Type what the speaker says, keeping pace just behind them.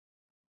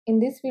In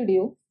this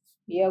video,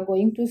 we are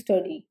going to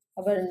study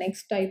our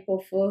next type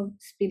of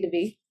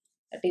spillway,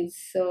 that is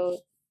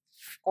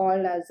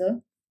called as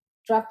a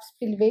Prof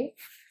spillway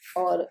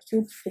or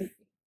Chute spillway.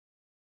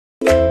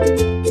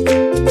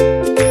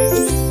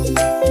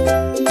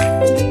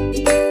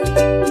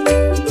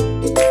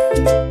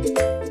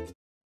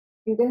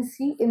 You can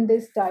see in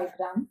this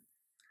diagram,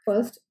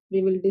 first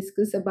we will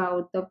discuss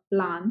about the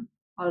plan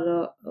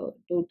or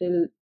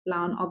total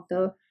plan of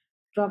the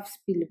Prof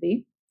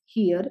spillway.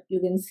 Here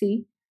you can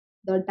see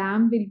the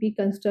dam will be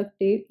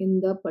constructed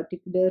in the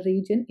particular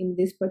region in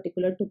this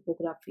particular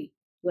topography.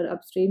 Your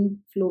upstream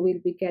flow will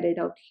be carried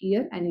out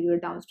here and your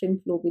downstream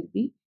flow will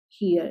be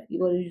here.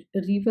 Your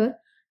river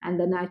and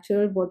the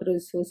natural water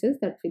resources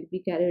that will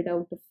be carried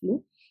out the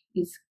flow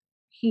is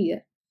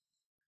here.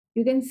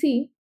 You can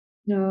see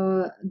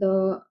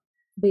the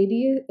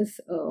various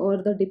or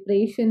the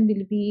depression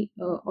will be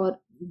or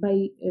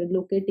by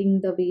locating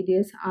the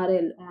various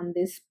RL on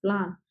this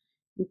plan,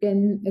 you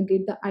can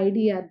get the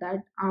idea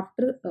that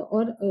after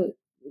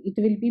it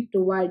will be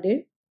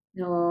provided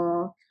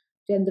uh,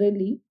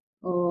 generally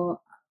uh,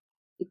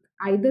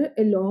 either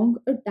along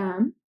a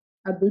dam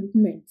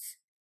abutments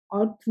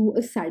or through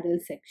a saddle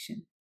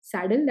section.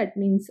 Saddle, that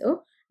means a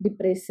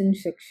depression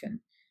section.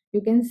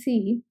 You can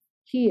see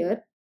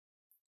here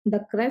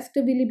the crest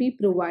will be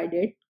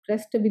provided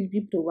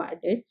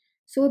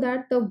so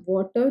that the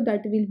water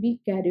that will be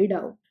carried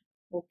out,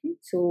 okay,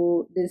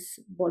 so this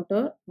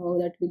water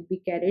that will be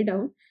carried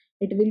out,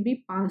 it will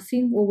be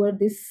passing over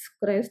this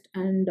crest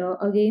and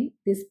again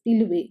this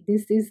spillway,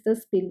 this is the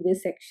spillway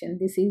section,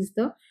 this is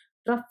the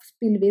Prof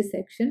spillway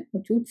section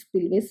or Chute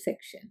spillway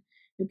section.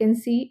 You can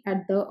see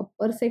at the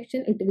upper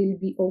section it will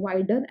be a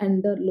wider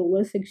and the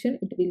lower section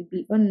it will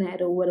be a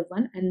narrower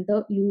one, and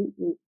the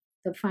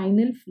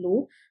final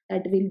flow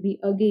that will be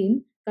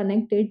again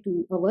connected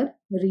to our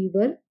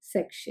river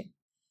section.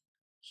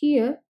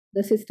 Here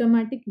the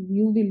systematic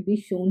view will be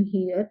shown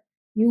here.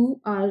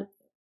 You are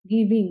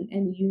giving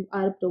and you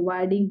are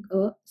providing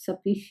a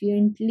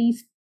sufficiently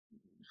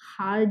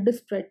hard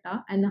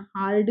strata and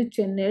hard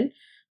channel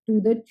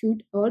to the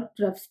Chute or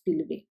Prof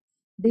spillway.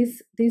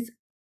 This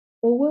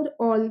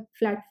overall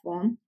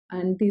platform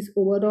and this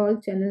overall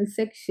channel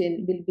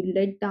section will be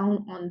let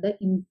down on the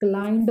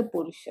inclined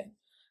portion.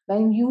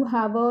 When you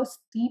have a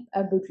steep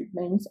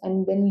abutments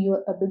and when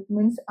your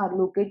abutments are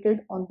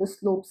located on the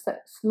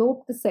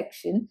sloped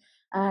section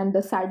and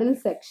the saddle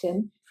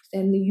section,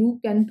 then you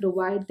can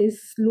provide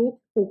this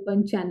sloped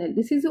open channel.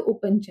 This is an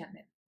open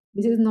channel.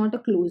 This is not a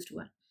closed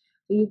one.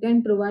 So you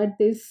can provide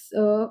this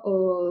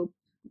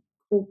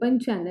open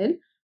channel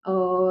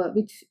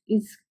which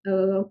is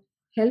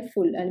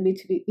helpful and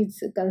which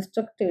is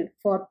constructed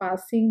for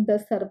passing the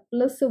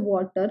surplus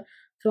water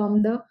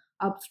from the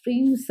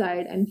upstream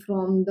side and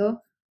from the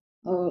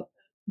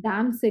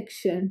dam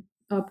section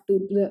up to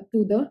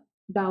the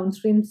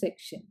downstream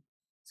section.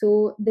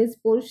 So this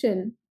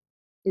portion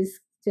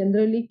is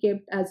generally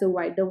kept as a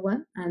wider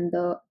one and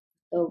the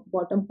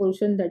bottom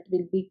portion that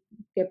will be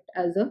kept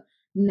as a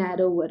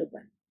narrower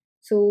one.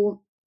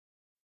 So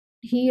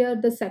here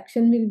the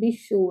section will be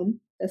shown,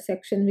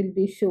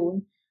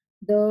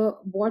 the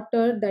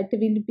water that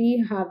will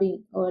be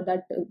having or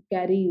that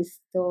carries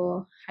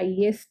the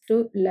highest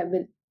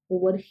level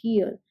over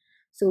here.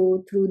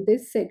 So through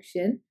this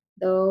section,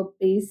 the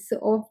base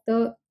of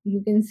the,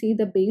 you can see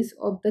the base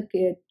of the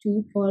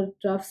Chute or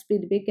Prof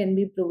spillway can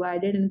be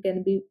provided and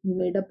can be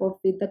made up of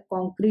with the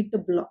concrete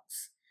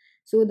blocks,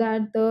 so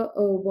that the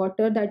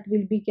water that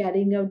will be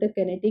carrying out the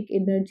kinetic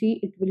energy,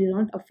 it will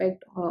not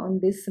affect on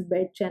this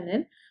bed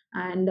channel,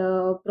 and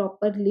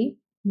properly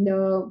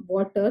the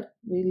water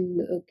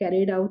will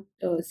carried out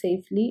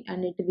safely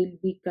and it will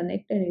be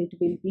connected and it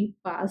will be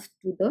passed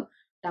to the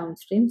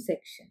downstream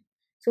section.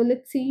 So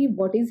let's see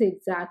what is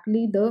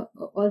exactly the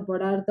or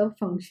what are the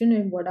function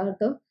and what are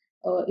the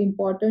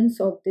importance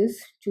of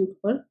this Chute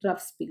or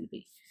Prof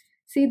spillway.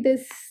 See,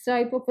 this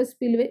type of a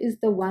spillway is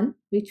the one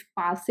which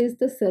passes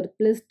the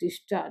surplus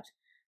discharge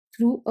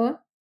through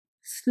a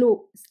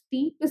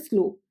steep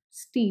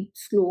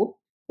slope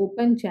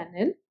open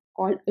channel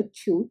called a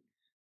Chute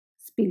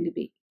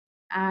spillway,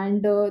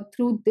 and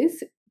through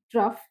this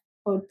trough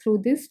or through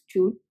this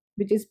chute,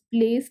 which is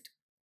placed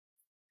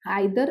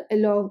either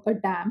along a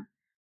dam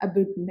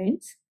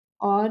abutments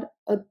or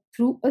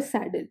through a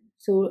saddle.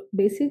 So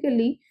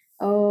basically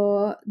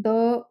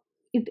the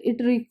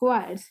it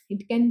requires,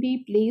 it can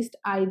be placed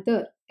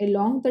either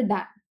along the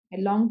dam,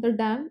 along the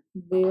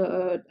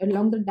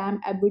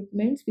dam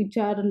abutments which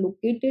are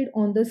located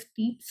on the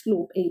steep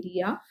slope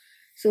area.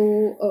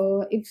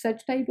 So if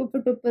such type of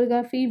a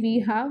topography we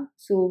have,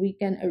 so we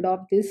can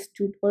adopt this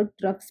Chute or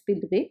Prof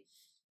spillway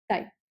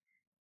type.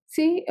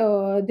 See,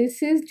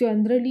 this is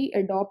generally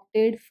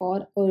adopted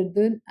for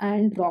earthen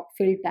and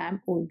rockfill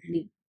dam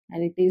only,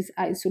 and it is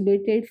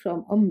isolated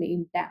from a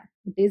main dam.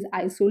 It is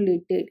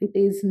isolated. It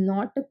is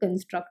not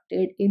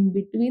constructed in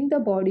between the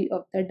body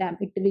of the dam.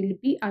 It will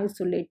be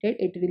isolated.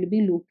 It will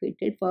be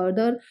located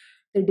further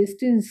the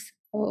distance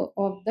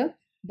of the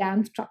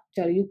dam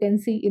structure. You can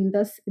see in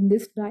this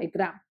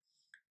diagram.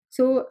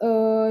 So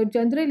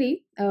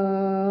generally,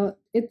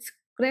 its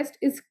crest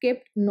is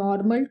kept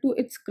normal to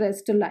its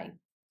crest line,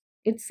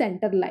 its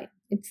center line.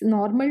 It's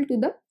normal to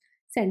the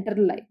center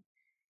line.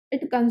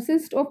 It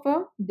consists of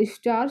a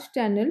discharge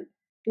channel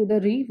to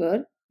the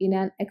river in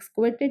an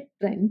excavated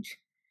trench,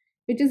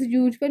 which is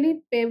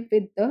usually paved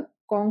with the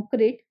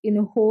concrete in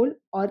a hole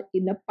or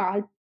in a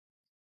part.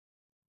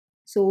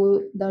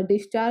 So the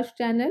discharge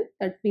channel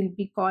that will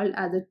be called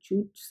as a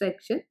chute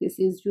section. This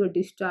is your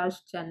discharge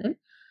channel.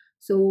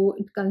 So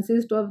it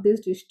consists of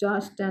this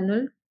discharge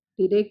channel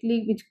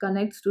directly which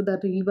connects to the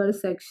river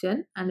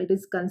section, and it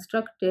is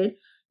constructed.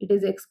 It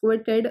is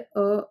excavated.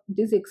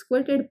 This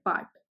excavated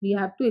part we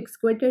have to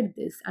excavate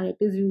this, and it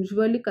is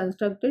usually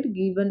constructed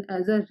given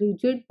as a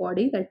rigid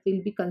body that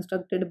will be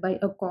constructed by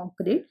a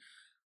concrete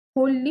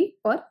wholly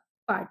or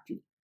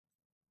partly.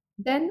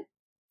 Then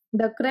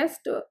the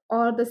crest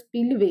or the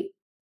spillway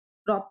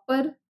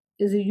proper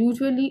is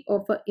usually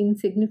of an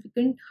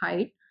insignificant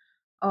height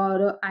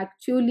or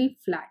actually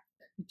flat,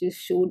 which is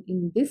shown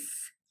in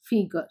this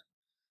figure.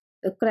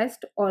 The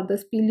crest or the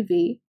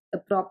spillway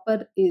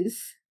proper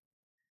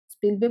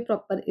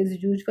is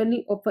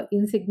usually of an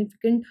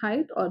insignificant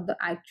height or the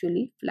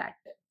actually flat.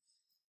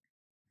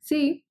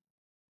 See,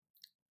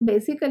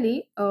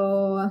 basically,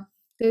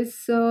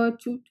 this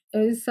chute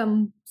is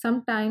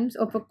sometimes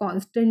of a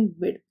constant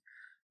width,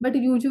 but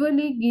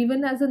usually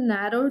given as a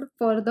narrowed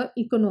for the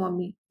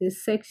economy.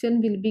 This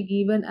section will be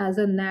given as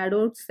a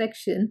narrowed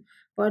section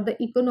for the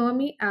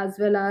economy, as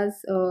well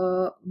as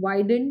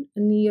widened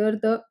near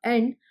the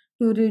end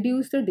to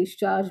reduce the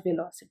discharge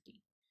velocity.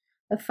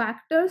 The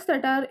factors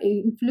that are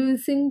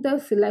influencing the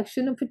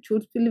selection of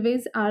chute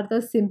spillways are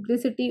the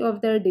simplicity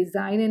of their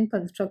design and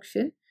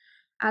construction,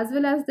 as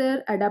well as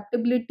their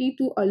adaptability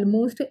to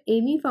almost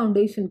any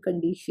foundation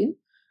condition,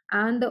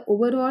 and the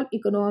overall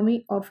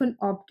economy often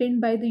obtained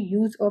by the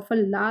use of a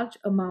large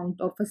amount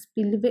of a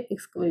spillway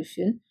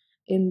excavation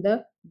in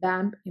the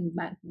damp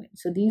embankment.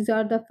 So these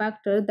are the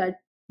factors that,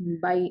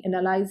 by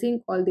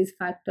analyzing all these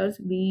factors,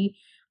 we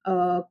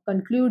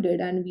concluded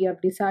and we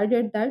have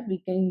decided that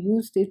we can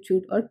use the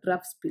chute or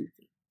trough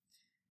spillway.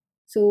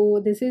 So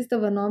this is the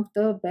one of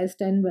the best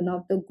and one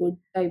of the good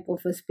type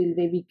of a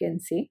spillway we can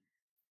say.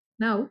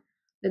 Now,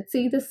 let's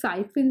say the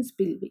siphon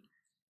spillway.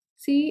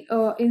 See,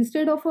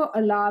 instead of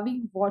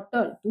allowing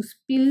water to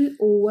spill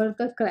over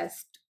the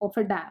crest of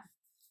a dam,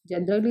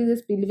 generally the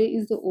spillway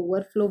is the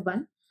overflow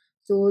one.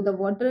 So the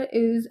water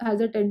is has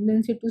a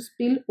tendency to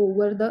spill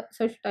over the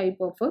such type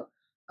of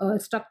a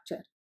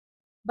structure.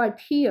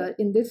 But here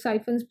in this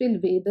siphon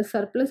spillway, the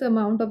surplus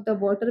amount of the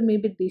water may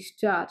be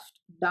discharged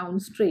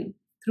downstream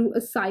through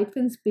a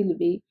siphon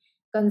spillway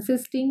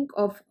consisting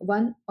of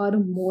one or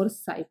more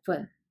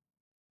siphon.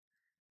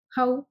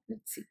 How?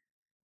 Let's see.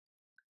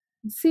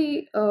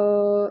 See,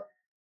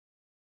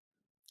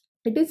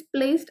 it is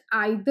placed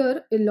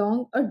either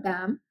along a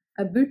dam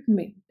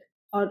abutment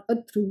or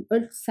through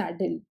a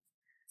saddle.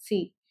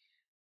 See,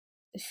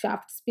 the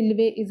shaft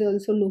spillway is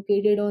also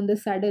located on the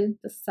saddle.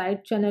 The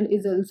side channel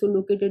is also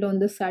located on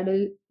the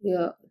saddle,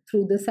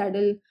 through the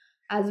saddle,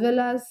 as well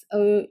as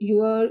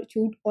your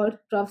chute or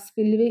trough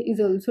spillway is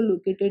also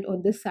located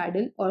on the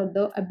saddle or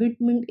the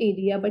abutment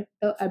area. But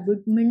the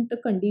abutment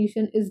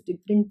condition is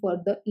different for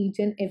the each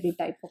and every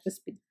type of a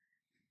spill.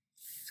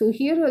 So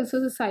here also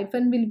the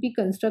siphon will be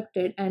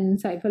constructed and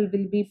siphon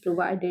will be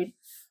provided,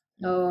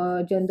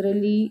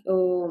 generally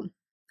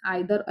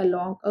either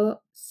along a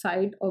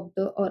side of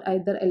the or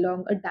either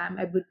along a dam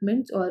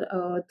abutments or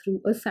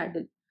through a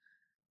saddle.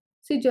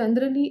 See,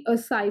 generally a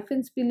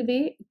siphon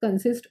spillway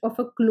consists of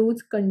a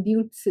closed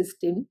conduit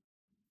system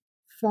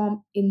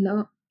formed in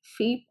a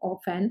shape of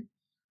an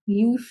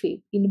U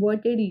shape,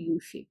 inverted U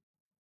shape,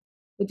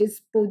 which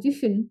is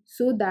positioned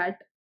so that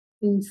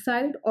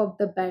inside of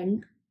the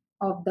bend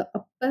of the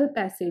upper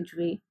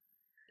passageway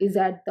is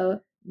at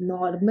the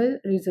normal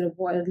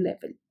reservoir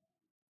level.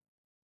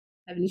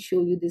 I will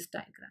show you this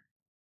diagram.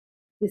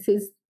 This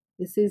is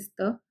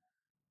the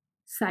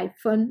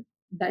siphon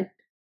that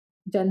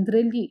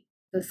generally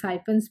the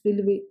siphon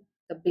spillway,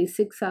 the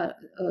basics are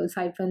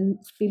siphon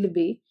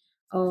spillway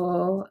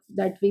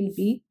that will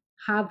be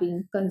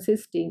having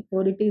consisting,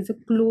 or it is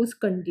a closed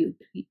conduit.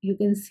 You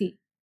can see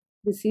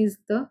this is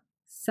the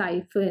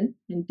siphon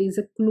and it is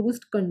a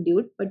closed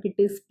conduit, but it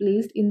is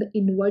placed in the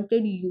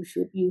inverted U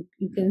shape. You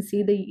can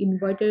see the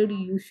inverted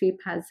U shape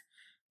has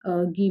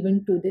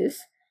given to this.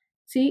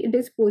 See, it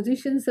is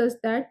positioned such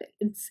that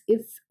its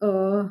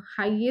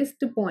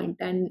highest point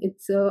and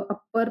its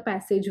upper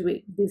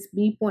passageway, this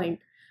B point,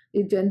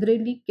 is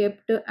generally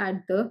kept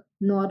at the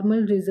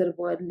normal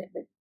reservoir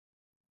level.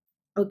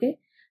 Okay,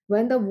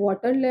 when the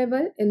water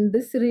level in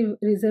this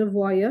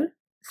reservoir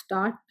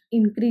start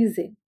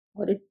increasing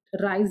or it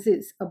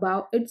rises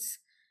above its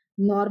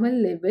normal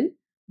level,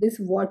 this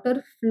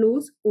water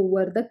flows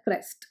over the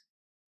crest.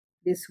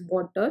 This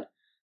water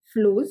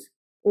flows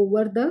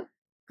over the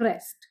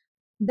crest.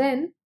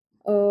 Then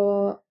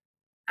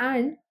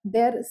and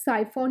their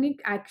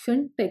siphonic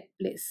action take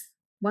place.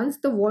 Once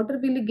the water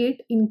will get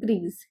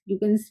increase, you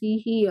can see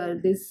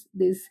here this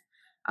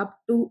up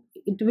to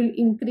it will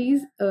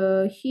increase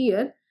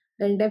here,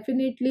 then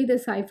definitely the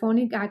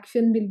siphonic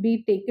action will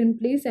be taken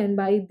place, and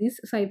by this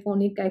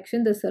siphonic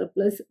action the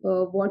surplus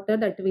water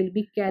that will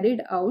be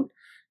carried out,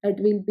 that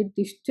will be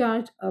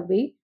discharged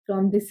away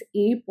from this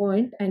A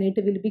point, and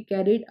it will be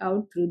carried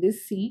out through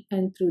this C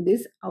and through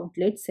this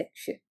outlet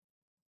section.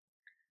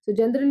 So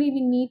generally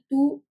we need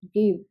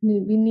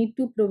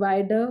to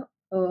provide a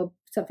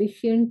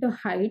sufficient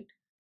height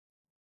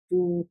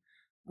to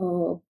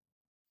uh,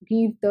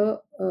 give the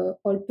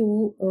or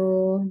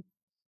to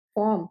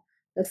form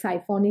the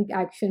siphonic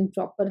action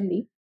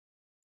properly.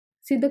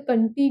 See, the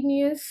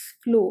continuous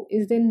flow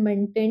is then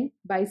maintained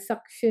by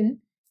suction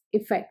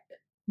effect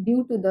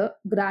due to the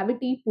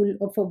gravity pull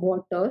of a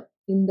water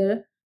in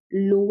the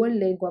lower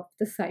leg of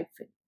the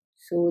siphon.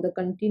 So the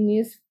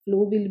continuous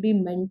flow will be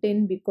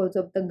maintained because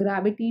of the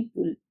gravity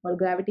pull or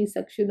gravity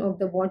suction of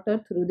the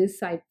water through this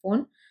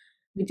siphon,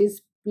 which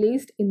is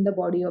placed in the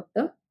body of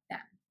the dam.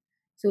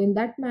 So in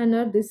that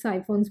manner, these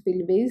siphon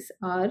spillways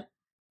are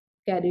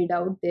carried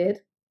out their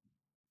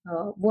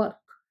work.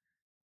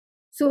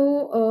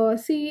 So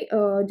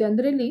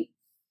generally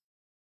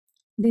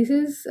this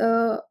is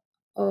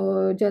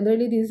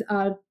generally these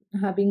are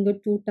having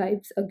two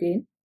types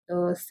again,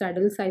 the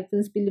saddle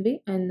siphon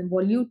spillway and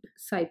volute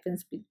siphon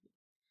spillway.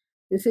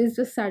 This is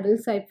the saddle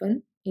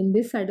siphon. In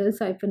this saddle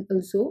siphon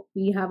also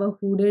we have a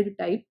hooded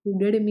type.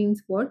 Hooded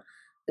means what?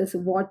 This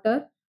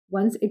water,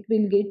 once it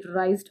will get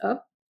raised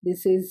up,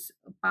 this is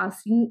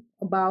passing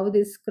above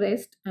this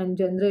crest, and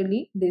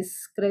generally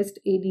this crest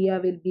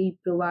area will be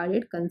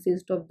provided,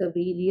 consist of the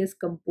various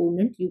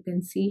component you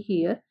can see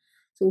here.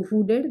 So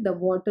hooded, the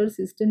water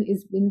system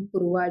is being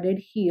provided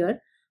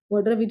here.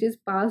 Water which is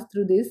passed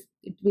through this,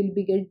 it will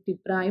be get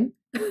deprimed.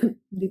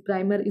 The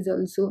primer is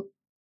also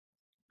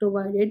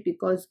provided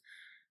because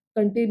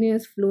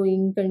continuous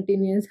flowing,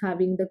 continuous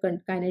having the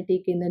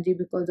kinetic energy,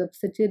 because of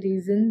such a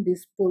reason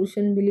this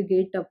portion will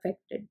get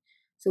affected.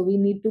 So we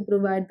need to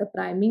provide the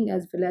priming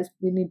as well as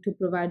we need to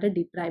provide a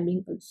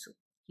depriming also.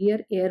 Here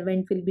air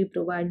vent will be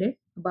provided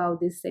above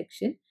this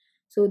section,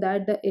 so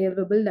that the air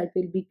bubble that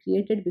will be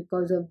created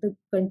because of the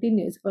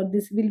continuous, or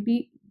this will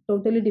be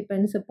totally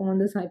depends upon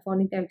the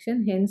siphonic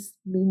action, hence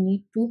we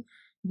need to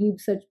give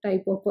such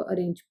type of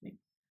arrangement.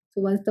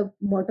 So once the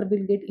water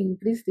will get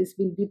increased, this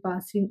will be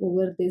passing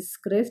over this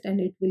crest and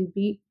it will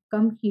be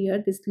come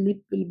here, this lip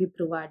will be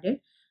provided,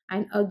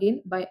 and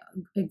again by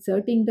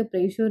exerting the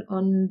pressure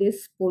on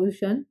this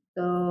portion,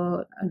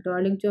 the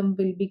hydraulic jump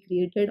will be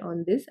created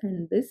on this,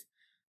 and this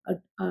uh,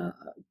 uh,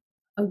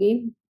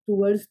 again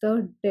towards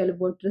the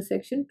tailwater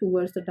section,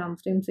 towards the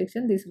downstream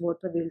section, this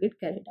water will get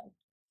carried out.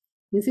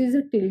 This is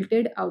a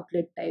tilted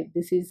outlet type.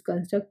 This is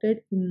constructed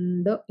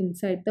in the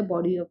inside the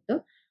body of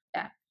the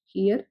tap.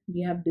 Here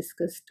we have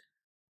discussed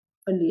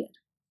earlier.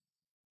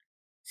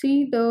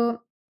 See the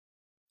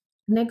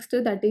next,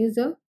 that is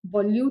a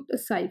volute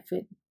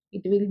siphon.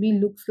 It will be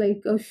looks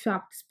like a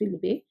shaft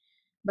spillway,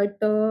 but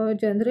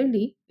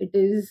generally it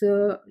is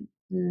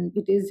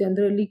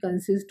generally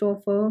consist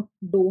of a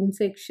dome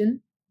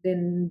section.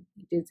 Then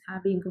it is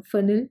having a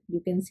funnel.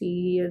 You can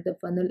see here the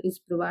funnel is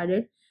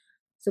provided.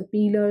 So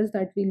pillars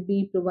that will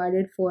be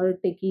provided for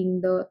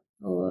taking the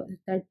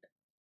that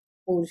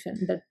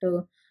portion,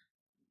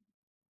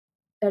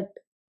 that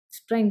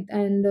strength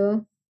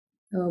and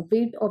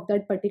weight of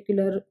that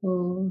particular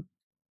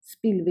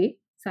spillway,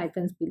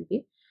 siphon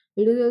spillway.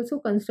 It is also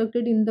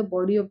constructed in the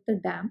body of the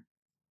dam.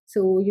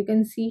 So you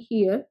can see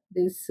here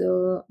this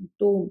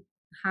dome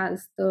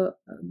has the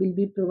will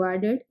be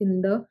provided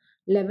in the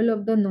level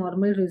of the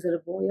normal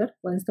reservoir.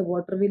 Once the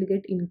water will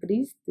get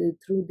increased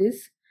through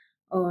this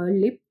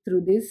lip,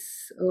 through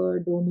this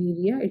dome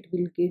area, it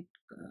will get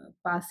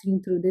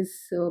passing through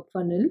this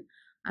funnel,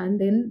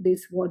 and then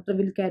this water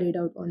will carried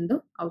out on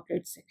the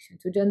outlet section.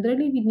 So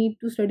generally we need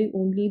to study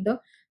only the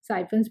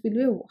siphon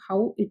spillway,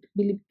 how it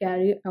will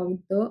carry out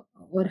the,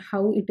 or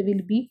how it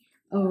will be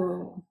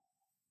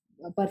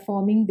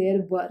performing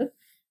their work.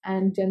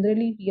 And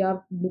generally we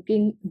are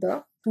looking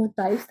the two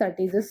types, that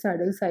is a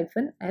saddle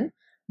siphon and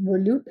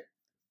volute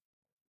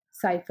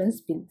siphon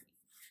spillway.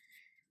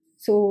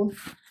 So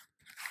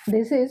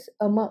this is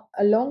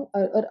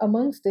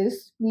amongst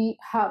this we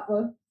have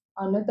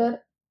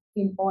another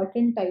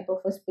important type of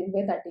a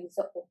spillway, that is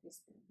a OP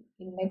spillway.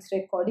 In next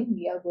recording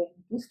we are going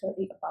to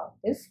study about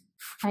this.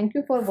 Thank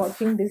you for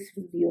watching this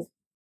video.